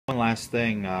last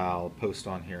thing I'll post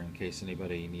on here in case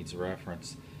anybody needs a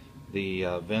reference.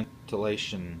 The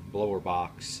ventilation blower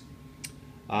box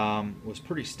was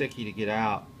pretty sticky to get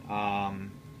out.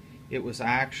 It was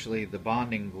actually the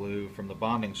bonding glue from the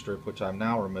bonding strip, which I've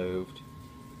now removed,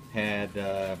 had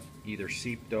either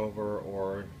seeped over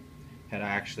or had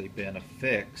actually been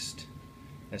affixed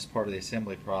as part of the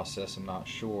assembly process. I'm not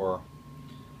sure.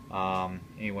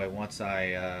 Anyway, once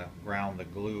I ground the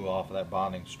glue off of that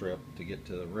bonding strip to get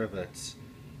to the rivets,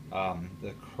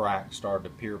 the crack started to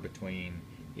appear between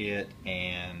it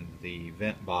and the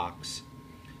vent box,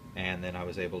 and then I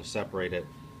was able to separate it.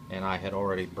 And I had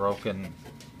already broken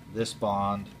this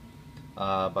bond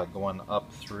by going up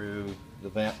through the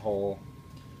vent hole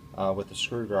with the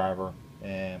screwdriver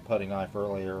and putty knife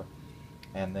earlier,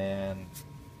 and then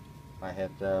I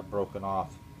had broken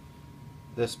off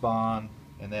this bond,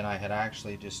 and then I had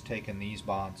actually just taken these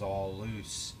bonds all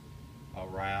loose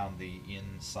around the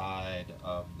inside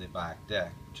of the back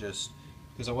deck, just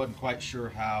because I wasn't quite sure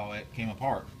how it came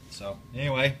apart. So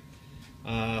anyway,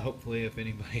 hopefully if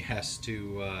anybody has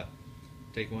to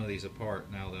take one of these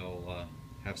apart, now they'll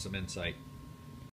have some insight.